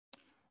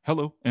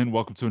Hello, and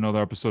welcome to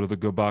another episode of the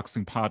Good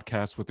Boxing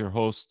Podcast with your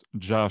host,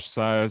 Josh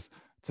Saez.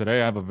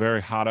 Today, I have a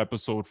very hot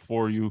episode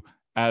for you,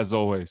 as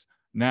always.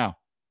 Now,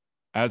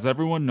 as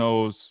everyone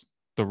knows,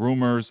 the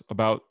rumors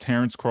about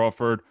Terrence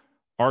Crawford,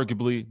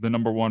 arguably the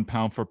number one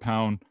pound for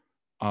pound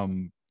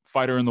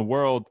fighter in the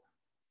world,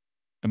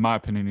 in my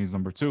opinion, he's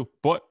number two,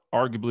 but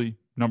arguably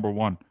number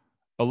one.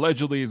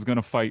 Allegedly, is going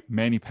to fight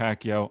Manny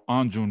Pacquiao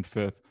on June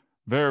 5th.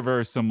 Very,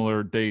 very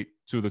similar date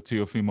to the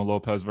Teofimo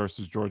Lopez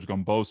versus George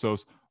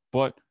Gambosos.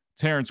 But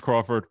Terrence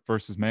Crawford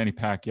versus Manny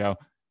Pacquiao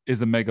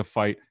is a mega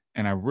fight.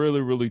 And I really,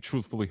 really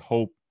truthfully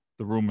hope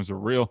the rumors are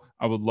real.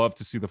 I would love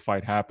to see the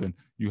fight happen.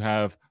 You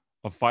have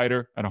a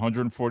fighter at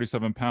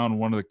 147 pounds,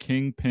 one of the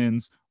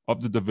kingpins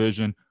of the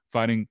division,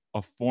 fighting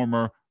a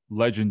former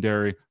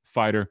legendary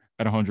fighter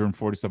at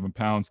 147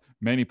 pounds.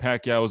 Manny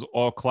Pacquiao is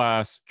all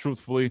class,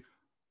 truthfully,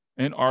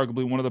 and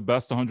arguably one of the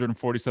best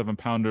 147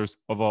 pounders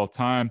of all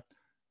time.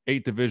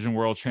 8 division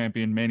world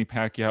champion Manny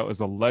Pacquiao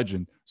is a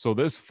legend. So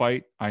this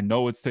fight, I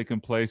know it's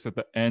taking place at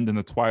the end in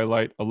the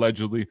twilight,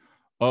 allegedly,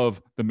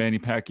 of the Manny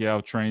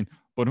Pacquiao train.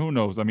 But who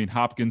knows? I mean,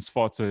 Hopkins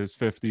fought to his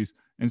 50s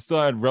and still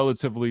had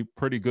relatively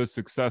pretty good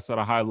success at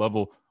a high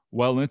level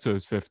well into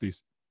his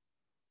 50s.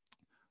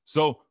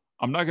 So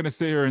I'm not going to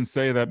sit here and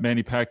say that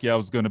Manny Pacquiao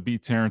is going to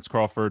beat Terrence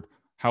Crawford.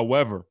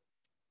 However,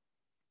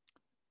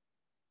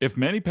 if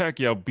Manny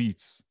Pacquiao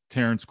beats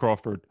Terrence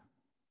Crawford,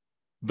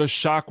 the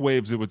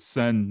shockwaves it would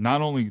send not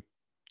only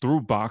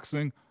through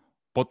boxing,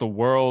 but the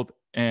world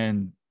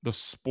and the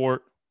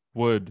sport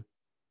would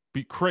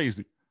be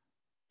crazy.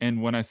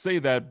 And when I say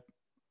that,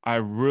 I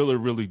really,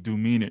 really do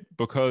mean it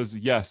because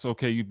yes,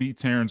 okay, you beat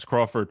Terrence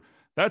Crawford.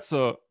 That's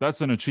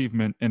an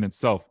achievement in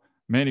itself.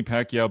 Manny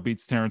Pacquiao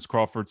beats Terrence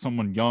Crawford,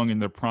 someone young in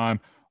their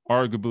prime,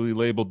 arguably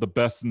labeled the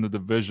best in the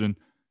division,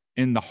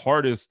 in the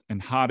hardest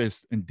and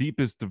hottest and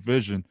deepest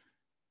division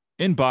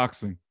in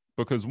boxing,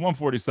 because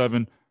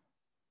 147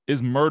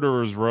 is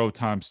murderer's row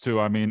times two.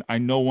 I mean, I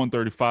know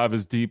 135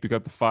 is deep. You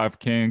got the five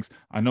kings.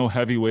 I know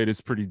heavyweight is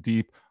pretty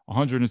deep.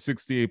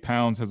 168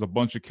 pounds has a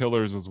bunch of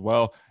killers as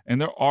well. And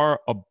there are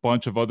a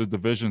bunch of other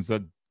divisions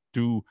that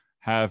do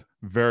have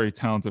very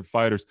talented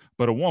fighters.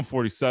 But at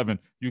 147,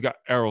 you got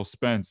Errol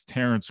Spence,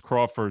 Terrence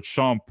Crawford,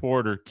 Sean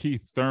Porter,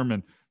 Keith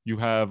Thurman. You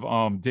have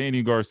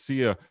Danny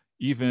Garcia,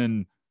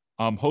 even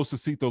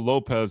Josecito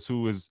Lopez,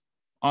 who is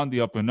on the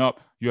up and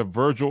up. You have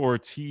Virgil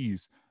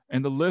Ortiz.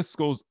 And the list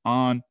goes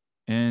on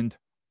and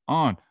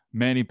on.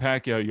 Manny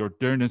Pacquiao, your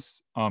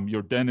Dennis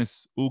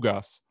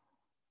Ugas.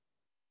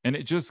 And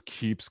it just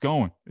keeps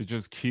going. It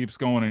just keeps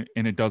going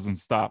and it doesn't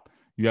stop.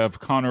 You have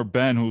Connor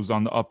Ben, who's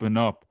on the up and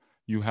up.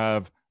 You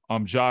have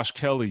Josh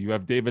Kelly. You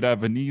have David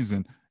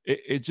Evanezen.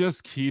 It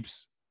just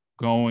keeps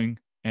going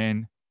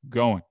and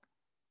going.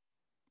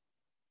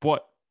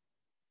 But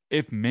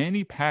if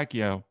Manny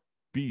Pacquiao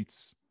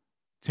beats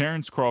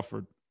Terrence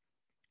Crawford,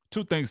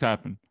 two things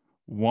happen.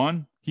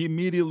 One, he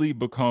immediately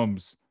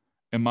becomes,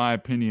 in my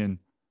opinion,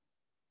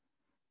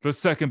 the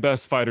second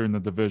best fighter in the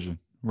division.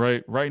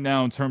 Right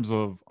now, in terms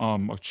of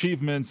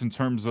achievements, in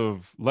terms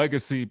of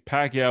legacy,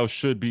 Pacquiao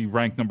should be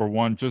ranked number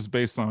one just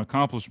based on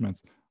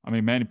accomplishments. I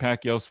mean, Manny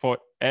Pacquiao's fought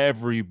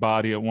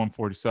everybody at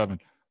 147.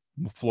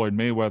 Floyd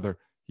Mayweather,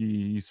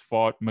 he's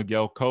fought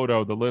Miguel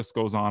Cotto. The list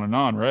goes on and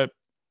on, right?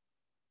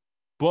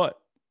 But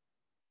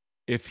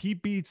if he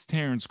beats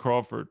Terrence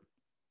Crawford,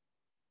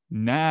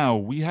 now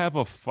we have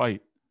a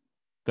fight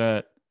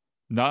that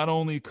not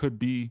only could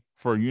be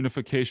for a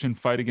unification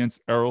fight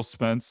against Errol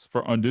Spence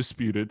for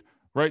undisputed,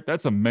 right?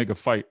 That's a mega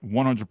fight,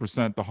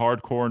 100%. The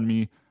hardcore in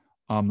me,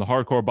 the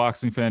hardcore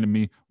boxing fan in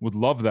me would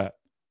love that.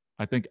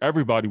 I think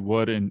everybody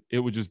would, and it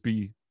would just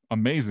be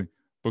amazing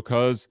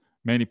because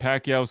Manny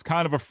Pacquiao is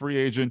kind of a free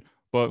agent,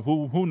 but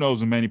who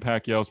knows in Manny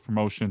Pacquiao's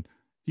promotion?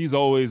 He's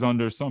always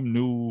under some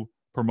new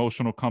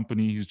promotional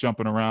company. He's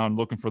jumping around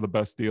looking for the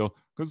best deal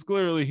because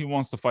clearly he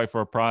wants to fight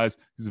for a prize.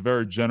 He's a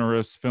very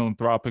generous,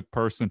 philanthropic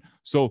person.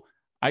 So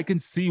I can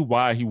see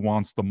why he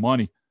wants the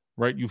money,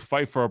 right? You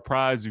fight for a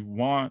prize, you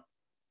want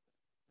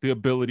the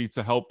ability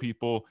to help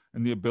people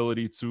and the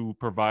ability to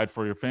provide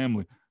for your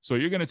family. So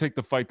you're going to take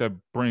the fight that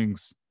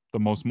brings the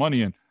most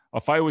money in.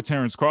 A fight with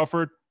Terrence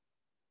Crawford,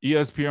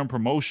 ESPN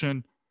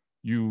promotion,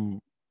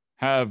 you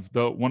have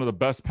the one of the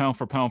best pound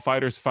for pound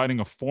fighters fighting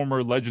a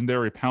former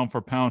legendary pound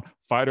for pound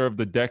fighter of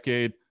the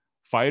decade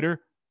fighter.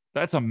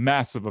 That's a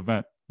massive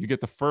event. You get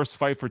the first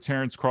fight for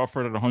Terrence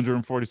Crawford at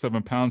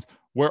 147 pounds,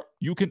 where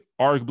you can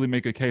arguably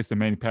make a case that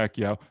Manny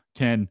Pacquiao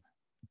can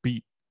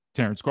beat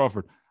Terrence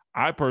Crawford.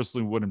 I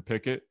personally wouldn't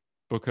pick it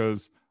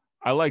because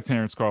I like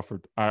Terrence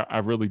Crawford. I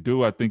really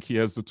do. I think he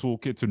has the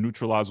toolkit to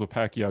neutralize what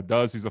Pacquiao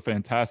does. He's a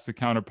fantastic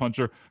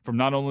counterpuncher from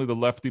not only the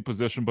lefty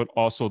position, but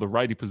also the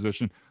righty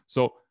position.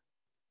 So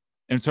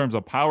in terms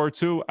of power,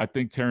 too, I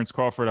think Terrence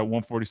Crawford at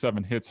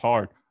 147 hits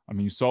hard. I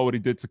mean, you saw what he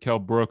did to Kell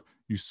Brook.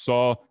 You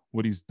saw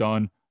what he's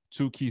done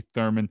to Keith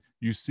Thurman.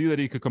 You see that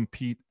he could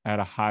compete at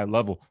a high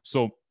level.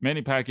 So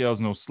Manny Pacquiao is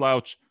no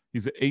slouch.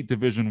 He's an 8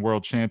 division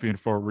world champion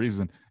for a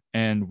reason.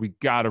 And we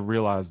got to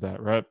realize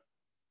that, right?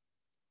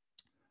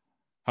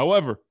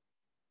 However,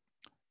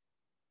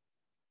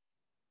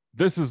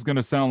 this is going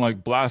to sound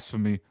like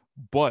blasphemy,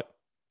 but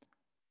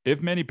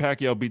if Manny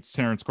Pacquiao beats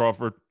Terrence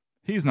Crawford,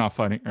 he's not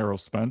fighting Errol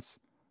Spence.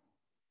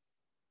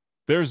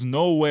 There's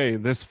no way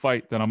this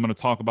fight that I'm going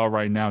to talk about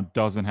right now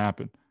doesn't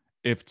happen.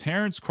 If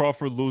Terrence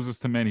Crawford loses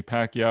to Manny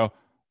Pacquiao,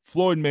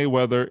 Floyd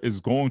Mayweather is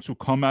going to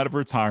come out of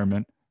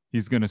retirement.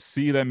 He's going to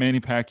see that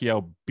Manny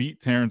Pacquiao beat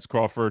Terrence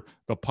Crawford.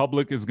 The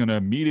public is going to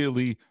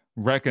immediately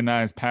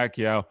recognize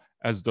Pacquiao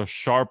as the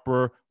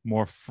sharper,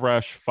 more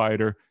fresh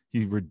fighter.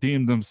 He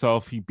redeemed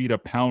himself. He beat a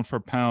pound for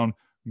pound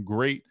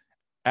great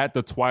at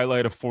the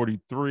twilight of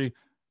 43.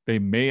 They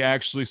may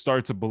actually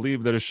start to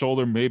believe that his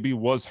shoulder maybe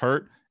was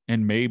hurt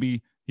and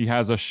maybe he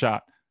has a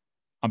shot.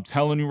 I'm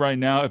telling you right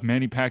now, if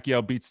Manny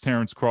Pacquiao beats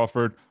Terrence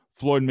Crawford,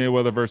 Floyd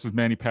Mayweather versus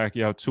Manny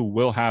Pacquiao 2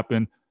 will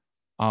happen.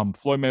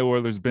 Floyd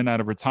Mayweather's been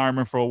out of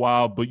retirement for a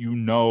while, but you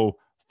know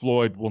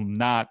Floyd will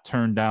not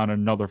turn down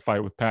another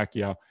fight with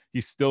Pacquiao.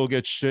 He still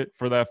gets shit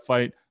for that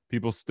fight.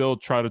 People still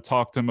try to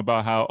talk to him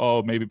about how,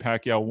 oh, maybe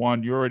Pacquiao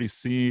won. You already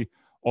see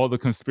all the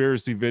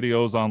conspiracy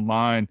videos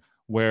online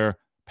where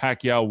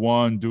Pacquiao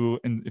won.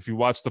 And if you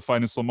watch the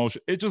fight in slow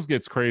motion, it just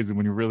gets crazy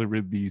when you really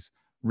read these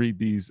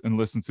and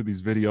listen to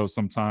these videos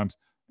sometimes.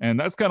 And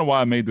that's kind of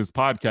why I made this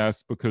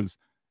podcast, because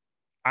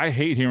I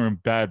hate hearing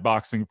bad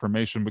boxing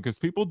information, because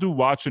people do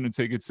watch it and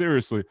take it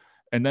seriously.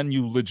 And then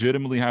you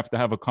legitimately have to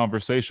have a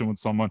conversation with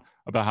someone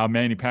about how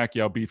Manny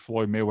Pacquiao beat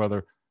Floyd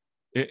Mayweather.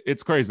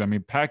 It's crazy. I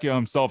mean, Pacquiao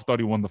himself thought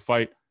he won the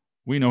fight.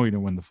 We know he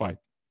didn't win the fight.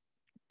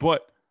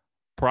 But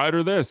prior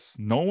to this,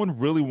 no one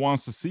really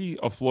wants to see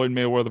a Floyd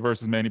Mayweather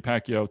versus Manny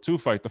Pacquiao 2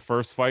 fight. The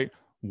first fight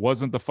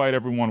wasn't the fight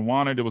everyone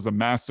wanted. It was a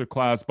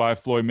masterclass by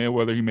Floyd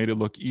Mayweather. He made it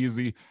look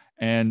easy.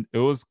 And it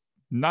was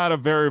not a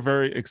very,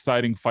 very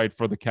exciting fight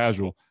for the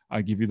casual.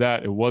 I give you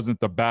that. It wasn't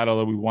the battle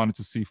that we wanted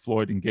to see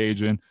Floyd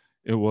engage in.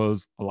 It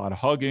was a lot of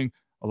hugging,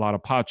 a lot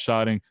of pot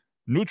shotting,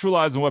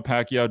 neutralizing what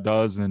Pacquiao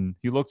does, and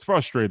he looked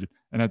frustrated.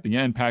 And at the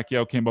end,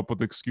 Pacquiao came up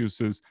with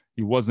excuses.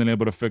 He wasn't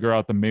able to figure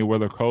out the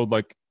Mayweather code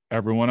like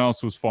everyone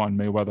else who's fought in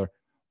Mayweather.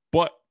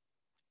 But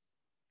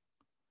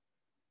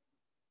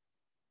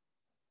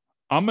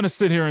I'm going to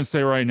sit here and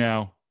say right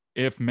now,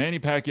 if Manny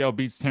Pacquiao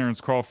beats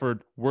Terrence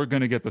Crawford, we're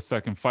going to get the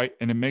second fight,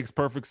 and it makes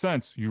perfect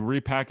sense. You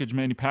repackage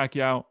Manny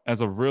Pacquiao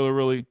as a really,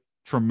 really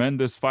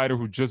tremendous fighter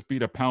who just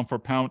beat a pound for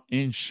pound,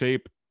 in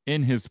shape,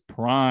 in his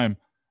prime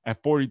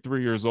at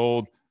 43 years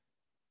old.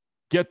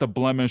 Get the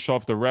blemish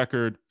off the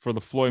record for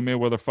the Floyd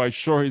Mayweather fight.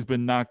 Sure, he's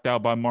been knocked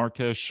out by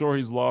Marquez. Sure,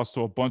 he's lost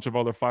to a bunch of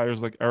other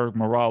fighters like Eric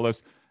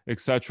Morales,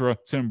 etc.,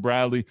 Tim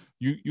Bradley.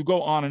 You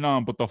go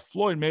on, but the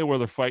Floyd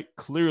Mayweather fight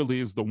clearly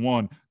is the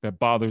one that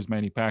bothers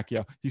Manny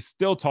Pacquiao. He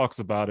still talks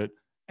about it,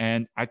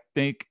 and I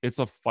think it's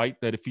a fight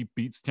that if he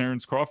beats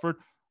Terrence Crawford,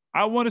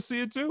 I want to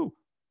see it too.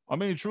 I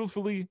mean,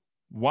 truthfully,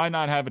 why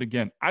not have it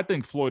again? I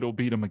think Floyd will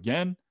beat him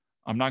again.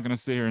 I'm not going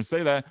to sit here and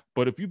say that,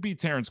 but if you beat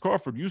Terrence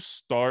Crawford, you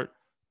start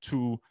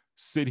to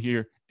sit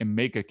here and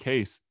make a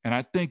case. And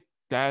I think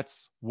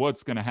that's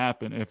what's going to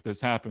happen if this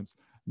happens.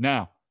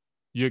 Now,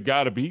 you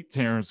got to beat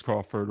Terrence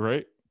Crawford,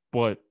 right?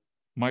 But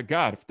my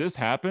God, if this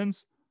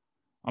happens,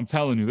 I'm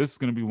telling you, this is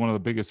going to be one of the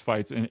biggest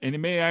fights. And it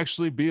may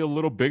actually be a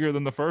little bigger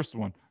than the first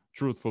one,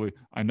 truthfully.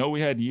 I know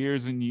we had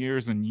years and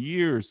years and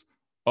years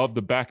of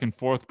the back and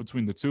forth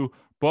between the two,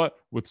 but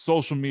with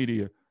social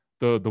media,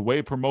 the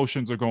way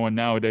promotions are going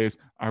nowadays,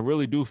 I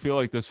really do feel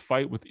like this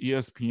fight with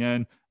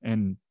ESPN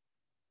and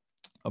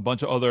a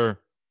bunch of other,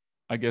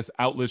 I guess,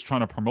 outlets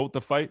trying to promote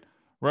the fight,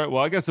 right?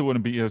 Well, I guess it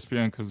wouldn't be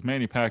ESPN because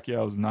Manny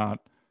Pacquiao is not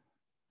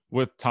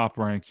with Top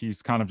Rank.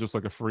 He's kind of just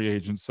like a free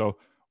agent. So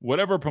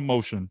whatever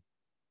promotion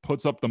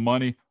puts up the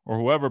money, or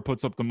whoever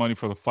puts up the money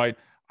for the fight,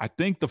 I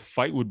think the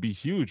fight would be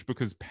huge,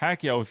 because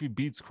Pacquiao, if he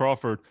beats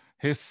Crawford,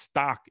 his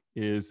stock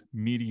is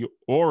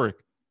meteoric.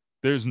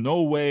 There's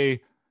no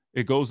way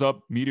it goes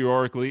up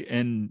meteorically,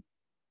 and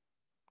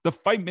the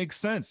fight makes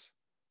sense,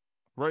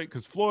 right?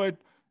 Because Floyd,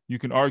 you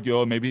can argue,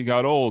 oh, maybe he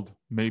got old.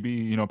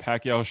 Maybe,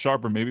 Pacquiao is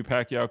sharper. Maybe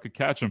Pacquiao could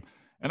catch him.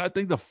 And I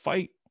think the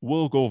fight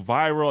will go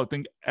viral. I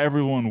think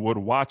everyone would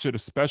watch it,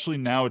 especially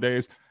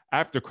nowadays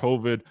after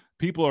COVID.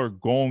 People are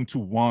going to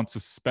want to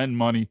spend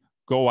money,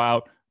 go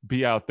out,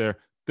 be out there.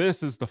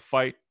 This is the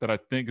fight that I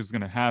think is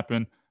going to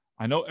happen.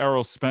 I know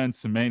Errol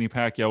Spence and Manny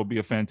Pacquiao will be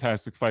a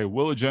fantastic fight.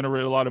 Will it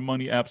generate a lot of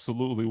money?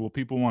 Absolutely. Will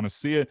people want to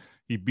see it?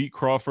 He beat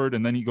Crawford,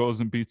 and then he goes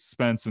and beats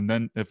Spence. And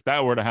then if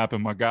that were to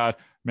happen, my God,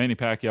 Manny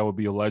Pacquiao would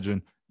be a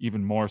legend,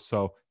 even more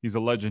so. He's a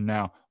legend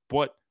now.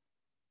 But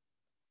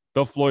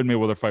the Floyd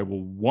Mayweather fight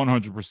will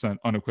 100%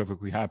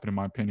 unequivocally happen, in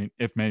my opinion,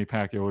 if Manny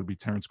Pacquiao would be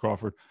Terrence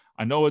Crawford.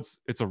 I know it's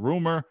a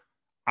rumor.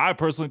 I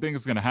personally think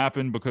it's going to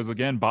happen because,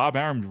 again, Bob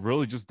Arum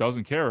really just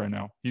doesn't care right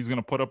now. He's going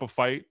to put up a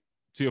fight.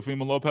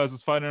 Teofimo Lopez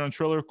is fighting on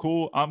Triller.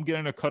 Cool. I'm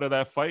getting a cut of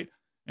that fight.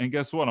 And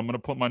guess what? I'm going to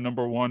put my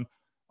number one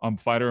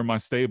fighter in my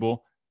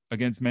stable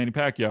against Manny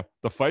Pacquiao.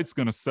 The fight's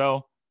going to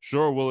sell.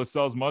 Sure, will it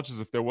sell as much as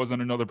if there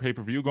wasn't another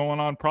pay-per-view going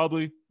on?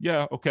 Probably.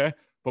 Yeah, okay.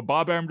 But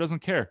Bob Arum doesn't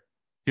care.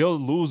 He'll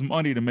lose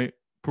money to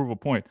prove a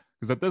point.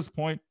 Because at this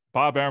point,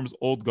 Bob Arum's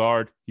old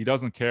guard. He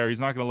doesn't care. He's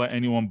not going to let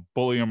anyone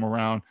bully him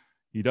around.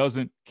 He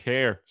doesn't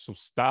care. So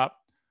stop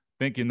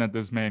thinking that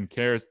this man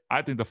cares.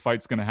 I think the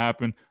fight's going to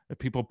happen. If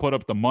people put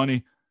up the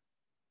money,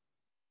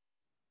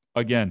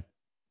 again,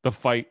 the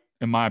fight,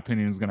 in my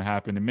opinion, is going to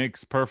happen. It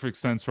makes perfect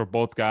sense for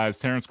both guys.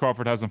 Terrence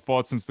Crawford hasn't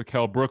fought since the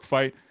Kell Brook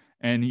fight,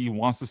 and he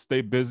wants to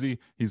stay busy.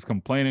 He's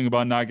complaining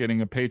about not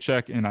getting a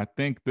paycheck, and I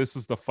think this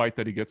is the fight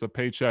that he gets a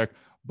paycheck.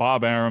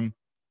 Bob Arum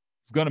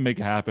is going to make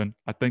it happen.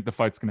 I think the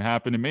fight's going to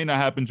happen. It may not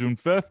happen June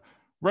 5th,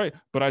 right?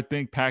 But I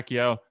think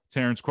Pacquiao,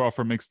 Terrence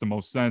Crawford makes the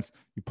most sense.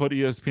 You put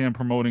ESPN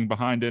promoting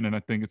behind it, and I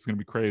think it's going to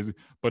be crazy.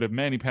 But if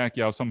Manny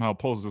Pacquiao somehow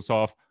pulls this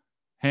off,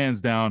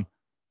 hands down,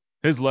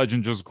 his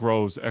legend just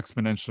grows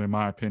exponentially, in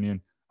my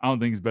opinion. I don't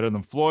think he's better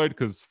than Floyd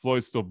because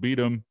Floyd still beat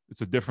him.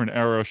 It's a different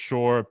era,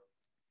 sure.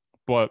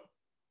 But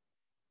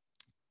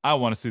I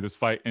want to see this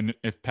fight. And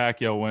if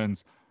Pacquiao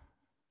wins,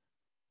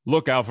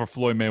 look out for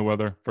Floyd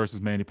Mayweather versus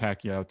Manny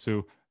Pacquiao,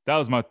 too. That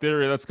was my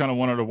theory. That's kind of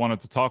what I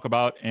wanted to talk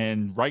about.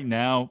 And right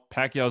now,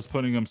 Pacquiao's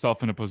putting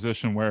himself in a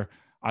position where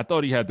I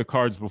thought he had the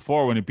cards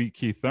before when he beat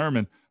Keith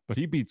Thurman, but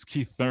he beats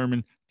Keith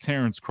Thurman,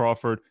 Terrence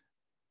Crawford.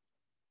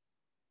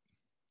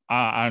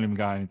 I don't even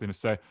got anything to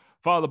say.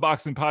 Follow the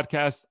Boxing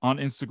Podcast on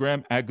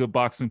Instagram at Good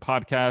Boxing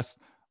Podcast.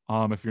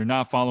 If you're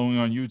not following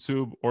on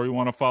YouTube or you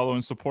want to follow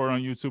and support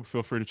on YouTube,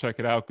 feel free to check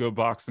it out. Good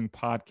Boxing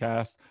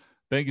Podcast.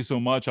 Thank you so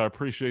much. I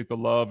appreciate the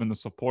love and the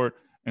support,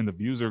 and the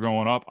views are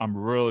going up. I'm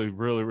really,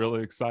 really,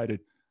 really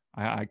excited.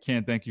 I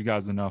can't thank you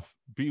guys enough.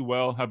 Be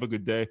well, have a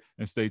good day,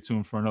 and stay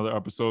tuned for another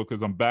episode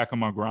because I'm back on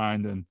my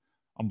grind and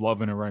I'm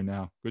loving it right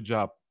now. Good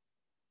job.